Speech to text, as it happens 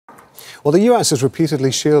Well, the US has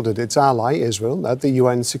repeatedly shielded its ally, Israel, at the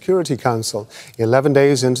UN Security Council. 11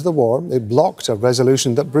 days into the war, it blocked a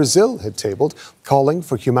resolution that Brazil had tabled calling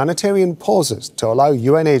for humanitarian pauses to allow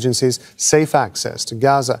UN agencies safe access to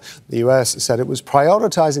Gaza. The US said it was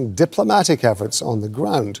prioritizing diplomatic efforts on the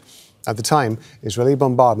ground. At the time, Israeli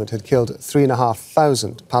bombardment had killed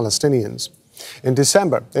 3,500 Palestinians. In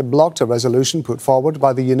December, it blocked a resolution put forward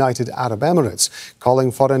by the United Arab Emirates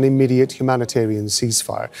calling for an immediate humanitarian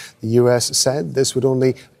ceasefire. The US said this would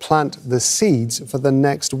only plant the seeds for the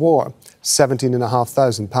next war.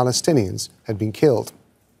 17,500 Palestinians had been killed.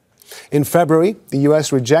 In February, the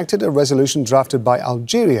US rejected a resolution drafted by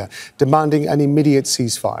Algeria demanding an immediate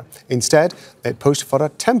ceasefire. Instead, it pushed for a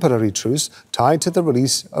temporary truce tied to the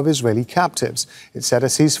release of Israeli captives. It said a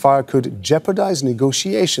ceasefire could jeopardize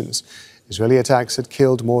negotiations. Israeli attacks had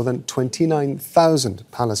killed more than 29,000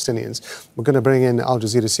 Palestinians. We're going to bring in Al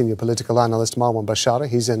Jazeera senior political analyst Marwan Bishara.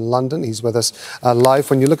 He's in London. He's with us live.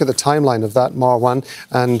 When you look at the timeline of that, Marwan,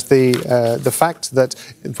 and the fact that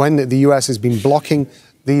when the US has been blocking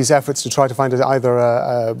these efforts to try to find either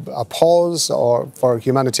a pause or for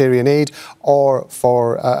humanitarian aid or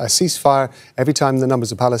for a ceasefire, every time the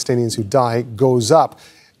numbers of Palestinians who die goes up.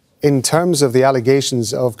 In terms of the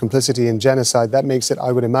allegations of complicity in genocide, that makes it,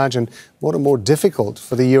 I would imagine, more and more difficult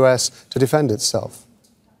for the US to defend itself.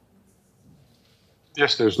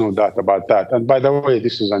 Yes, there's no doubt about that. And by the way,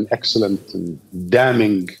 this is an excellent and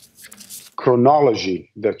damning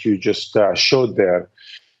chronology that you just showed there.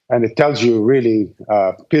 And it tells you really,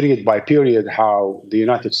 period by period, how the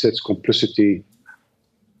United States complicity,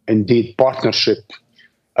 indeed partnership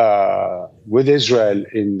with Israel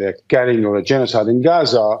in the carrying of a genocide in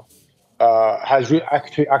Gaza has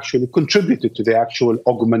actually contributed to the actual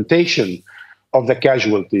augmentation of the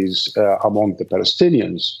casualties among the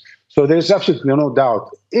Palestinians. So there's absolutely no doubt,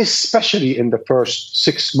 especially in the first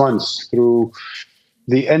 6 months through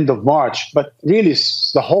the end of March, but really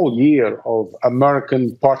the whole year of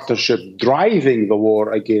American partnership driving the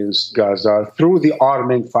war against Gaza through the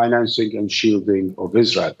arming, financing, and shielding of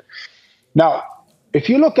Israel. Now, if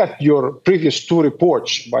you look at your previous two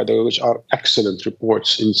reports, by the way, which are excellent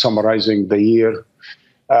reports in summarizing the year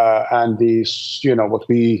and these, what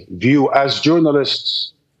we view as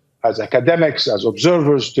journalists, as academics, as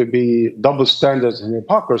observers to be double standards and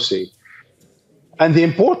hypocrisy, and the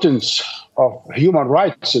importance of human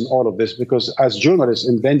rights in all of this, because as journalists,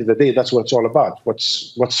 in the end of the day, that's what it's all about,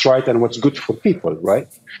 what's right and what's good for people, right?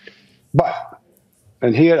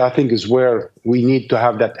 And here, I think, is where we need to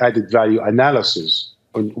have that added value analysis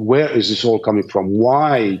on where is this all coming from?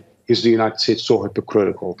 Why is the United States so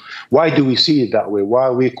hypocritical? Why do we see it that way? Why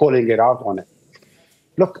are we calling it out on it?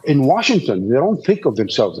 Look, in Washington, they don't think of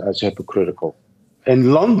themselves as hypocritical.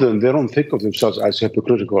 In London, they don't think of themselves as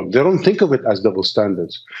hypocritical. They don't think of it as double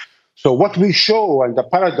standards. So what we show and the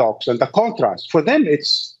paradox and the contrast, for them,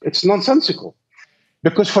 it's nonsensical.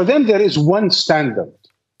 Because for them, there is one standard,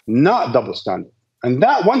 not double standard. And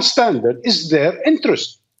that one standard is their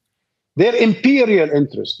interest, their imperial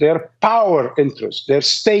interest, their power interest, their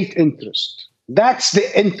state interest. That's the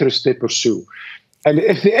interest they pursue. And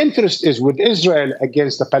if the interest is with Israel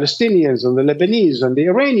against the Palestinians and the Lebanese and the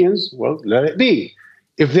Iranians, well, let it be.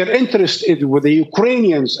 If their interest is with the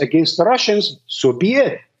Ukrainians against the Russians, so be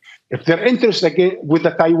it. If their interest with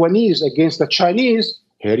the Taiwanese against the Chinese,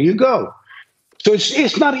 here you go. So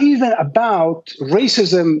it's not even about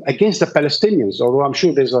racism against the Palestinians, although I'm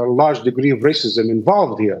sure there's a large degree of racism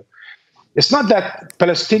involved here. It's not that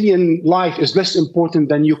Palestinian life is less important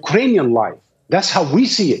than Ukrainian life. That's how we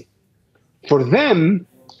see it. For them,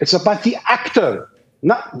 it's about the actor,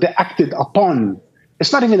 not the acted upon.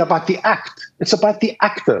 It's not even about the act. It's about the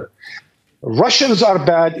actor. Russians are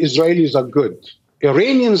bad. Israelis are good.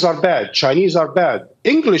 Iranians are bad. Chinese are bad.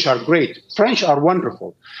 English are great. French are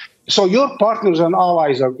wonderful. So your partners and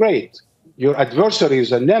allies are great. Your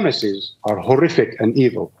adversaries and nemesis are horrific and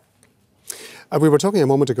evil. We were talking a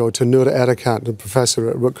moment ago to Noor Erakat, a professor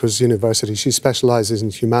at Rutgers University. She specialises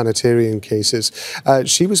in humanitarian cases.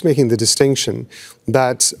 She was making the distinction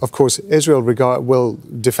that, of course, Israel will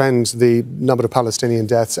defend the number of Palestinian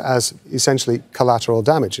deaths as essentially collateral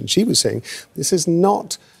damage. And she was saying this is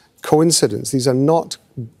not coincidence. These are not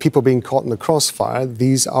people being caught in the crossfire.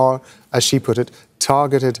 These are, as she put it,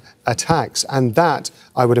 targeted attacks. And that,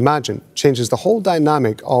 I would imagine, changes the whole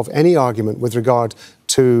dynamic of any argument with regard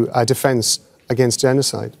to a defence against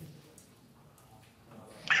genocide.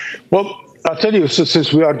 Well, I'll tell you,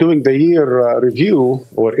 since we are doing the year review,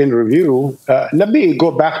 or in review, let me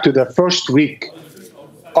go back to the first week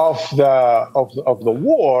of the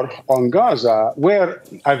war on Gaza, where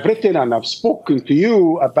I've written and I've spoken to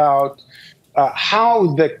you about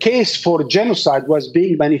how the case for genocide was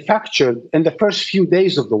being manufactured in the first few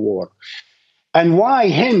days of the war. And why,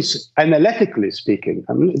 hence, analytically speaking,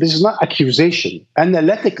 I mean, this is not accusation,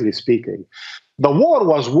 analytically speaking, the war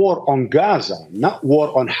was war on Gaza, not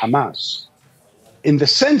war on Hamas, in the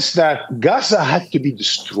sense that Gaza had to be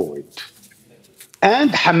destroyed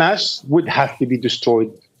and Hamas would have to be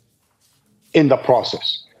destroyed in the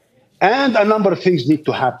process. And a number of things need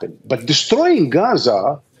to happen. But destroying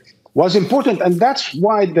Gaza was important, and that's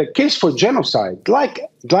why the case for genocide, like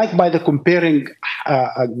by the comparing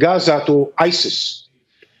Gaza to ISIS,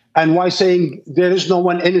 and why saying there is no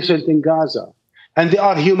one innocent in Gaza, and they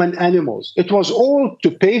are human animals. It was all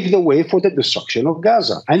to pave the way for the destruction of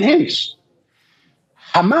Gaza. And hence,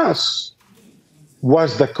 Hamas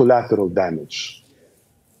was the collateral damage.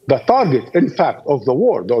 The target, in fact, of the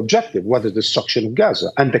war, the objective, was the destruction of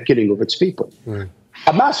Gaza and the killing of its people.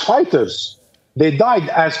 Hamas fighters, they died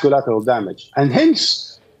as collateral damage. And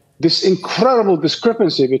hence, this incredible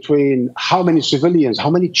discrepancy between how many civilians, how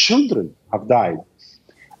many children have died,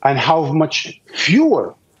 and how much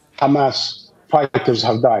fewer Hamas fighters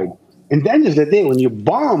have died. In the end of the day, when you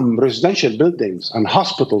bomb residential buildings and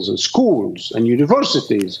hospitals and schools and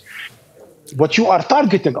universities, what you are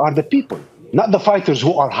targeting are the people, not the fighters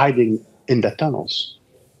who are hiding in the tunnels.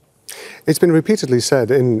 It's been repeatedly said,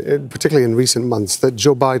 particularly in recent months, that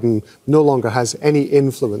Joe Biden no longer has any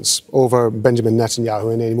influence over Benjamin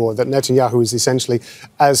Netanyahu anymore, that Netanyahu is essentially,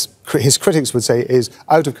 as his critics would say, is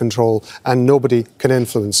out of control and nobody can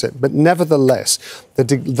influence it. But nevertheless,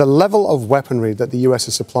 the level of weaponry that the US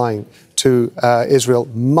is supplying to Israel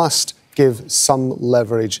must give some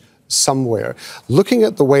leverage somewhere. Looking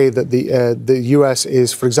at the way that the US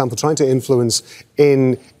is, for example, trying to influence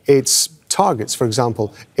in its targets, for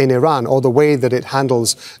example, in Iran, or the way that it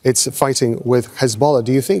handles its fighting with Hezbollah,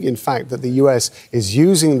 do you think, in fact, that the US is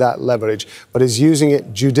using that leverage, but is using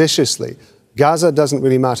it judiciously? Gaza doesn't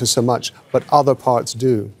really matter so much, but other parts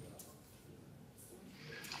do.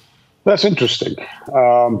 That's interesting.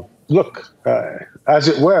 Look, as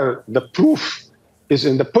it were, the proof is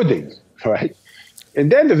in the pudding, right? In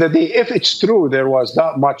the end of the day, if it's true there was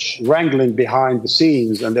that much wrangling behind the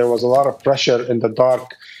scenes and there was a lot of pressure in the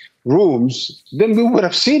dark rooms, then we would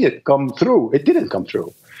have seen it come through. It didn't come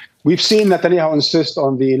through. We've seen Netanyahu insist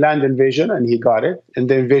on the land invasion, and he got it, and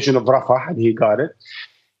the invasion of Rafah, and he got it.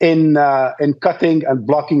 In cutting and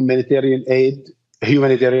blocking humanitarian aid,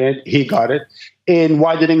 he got it. In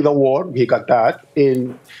widening the war, he got that.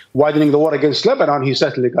 In widening the war against Lebanon, he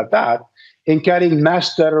certainly got that. In carrying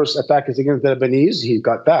mass terrorist attacks against the Lebanese, he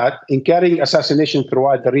got that. In carrying assassination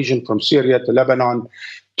throughout the region from Syria to Lebanon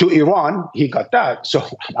to Iran, he got that. So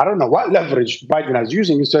I don't know what leverage Biden is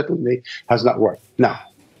using. It certainly has not worked. Now,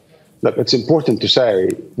 look, it's important to say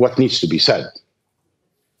what needs to be said.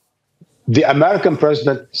 The American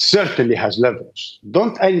president certainly has leverage.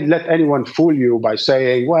 Don't let anyone fool you by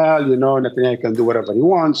saying, well, you know, Netanyahu can do whatever he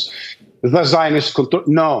wants. The Zionist control.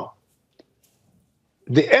 No.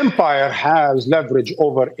 The empire has leverage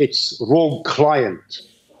over its rogue client,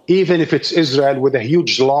 even if it's Israel with a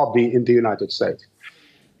huge lobby in the United States.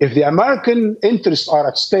 If the American interests are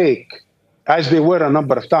at stake, as they were a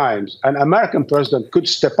number of times, an American president could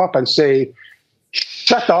step up and say,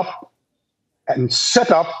 shut up and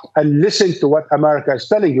set up and listen to what America is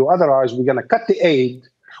telling you. Otherwise, we're going to cut the aid,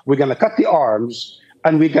 we're going to cut the arms,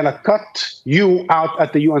 and we're going to cut you out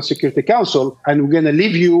at the UN Security Council, and we're going to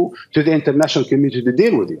leave you to the international community to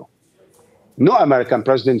deal with you. No American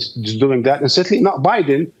president is doing that, and certainly not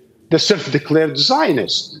Biden, the self-declared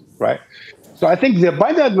Zionist, right? So I think the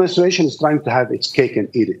Biden administration is trying to have its cake and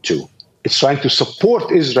eat it too. It's trying to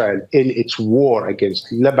support Israel in its war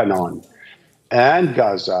against Lebanon and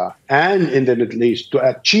Gaza and in the Middle East to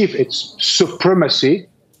achieve its supremacy,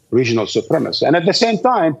 regional supremacy, and at the same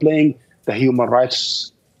time playing the human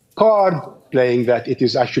rights card, playing that it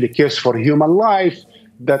is actually cares for human life,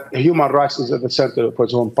 that human rights is at the center of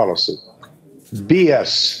its own policy.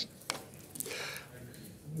 BS.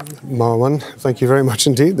 Marwan, thank you very much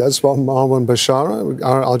indeed. That's what Marwan Bishara,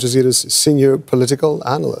 our Al Jazeera's senior political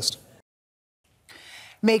analyst.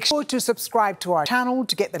 Make sure to subscribe to our channel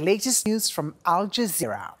to get the latest news from Al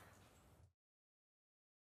Jazeera.